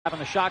On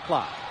the shot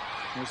clock.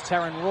 Here's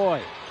Terran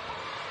Roy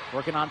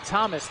working on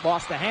Thomas,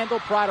 lost the handle,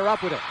 Prider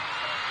up with it.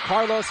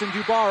 Carlos and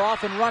Dubar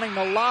off and running,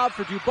 the lob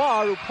for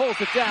Dubar, who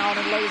pulls it down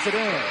and lays it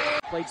in.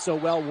 Played so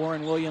well,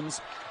 Warren Williams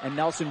and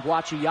Nelson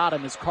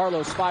Guachiatam, as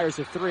Carlos fires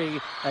a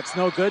three. That's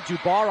no good.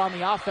 Dubar on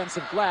the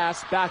offensive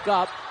glass, back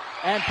up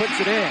and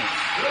puts it in.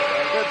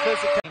 Good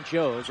physical.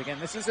 Joes. Again,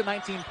 this is a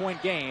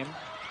 19-point game,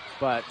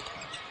 but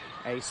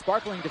a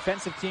sparkling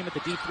defensive team at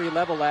the D3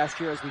 level last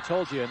year, as we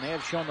told you, and they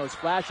have shown those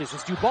flashes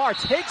as Dubar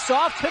takes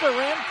off to the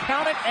rim,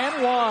 count it,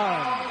 and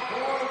one.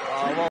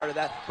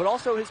 But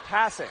also his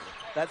passing.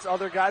 That's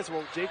other guys.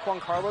 Well,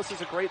 Jaquan Carlos is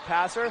a great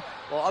passer.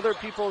 Well, other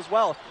people as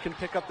well can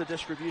pick up the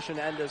distribution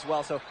end as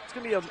well. So it's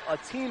going to be a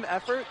team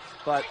effort,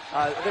 but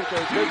I think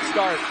a good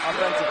start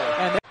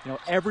offensively. And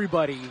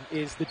everybody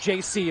is the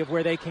JC of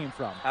where they came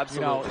from.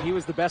 Absolutely. He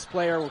was the best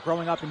player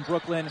growing up in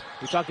Brooklyn.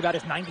 We talked about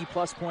his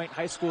 90-plus point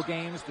high school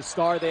games, the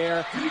star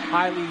there,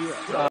 highly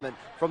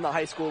from the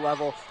high school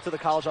level to the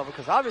college level.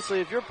 Because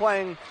obviously, if you're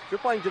playing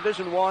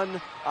Division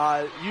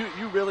I,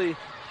 you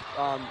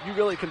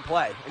really can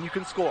play and you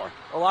can score.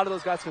 A lot of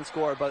those guys can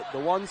score, but the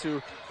ones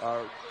who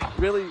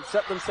really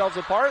set themselves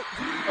apart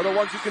are the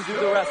ones who can do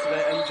the rest of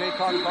it. And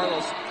Jaquan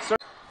Carlos.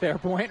 Fair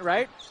point,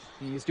 right?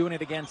 He's doing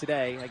it again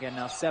today. Again,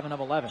 now 7 of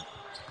 11.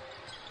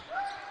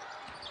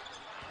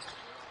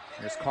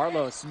 There's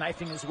Carlos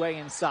knifing his way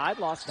inside,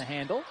 lost the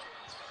handle.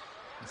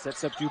 He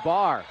sets up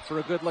Dubar for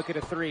a good look at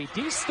a three.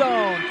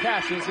 D-Stone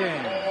cashes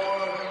in.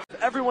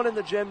 Everyone in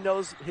the gym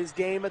knows his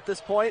game at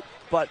this point,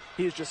 but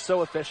he's just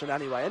so efficient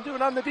anyway. And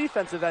doing on the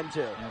defensive end,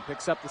 too. And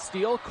picks up the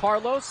steal.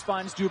 Carlos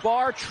finds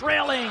Dubar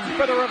trailing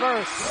for the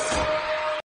reverse.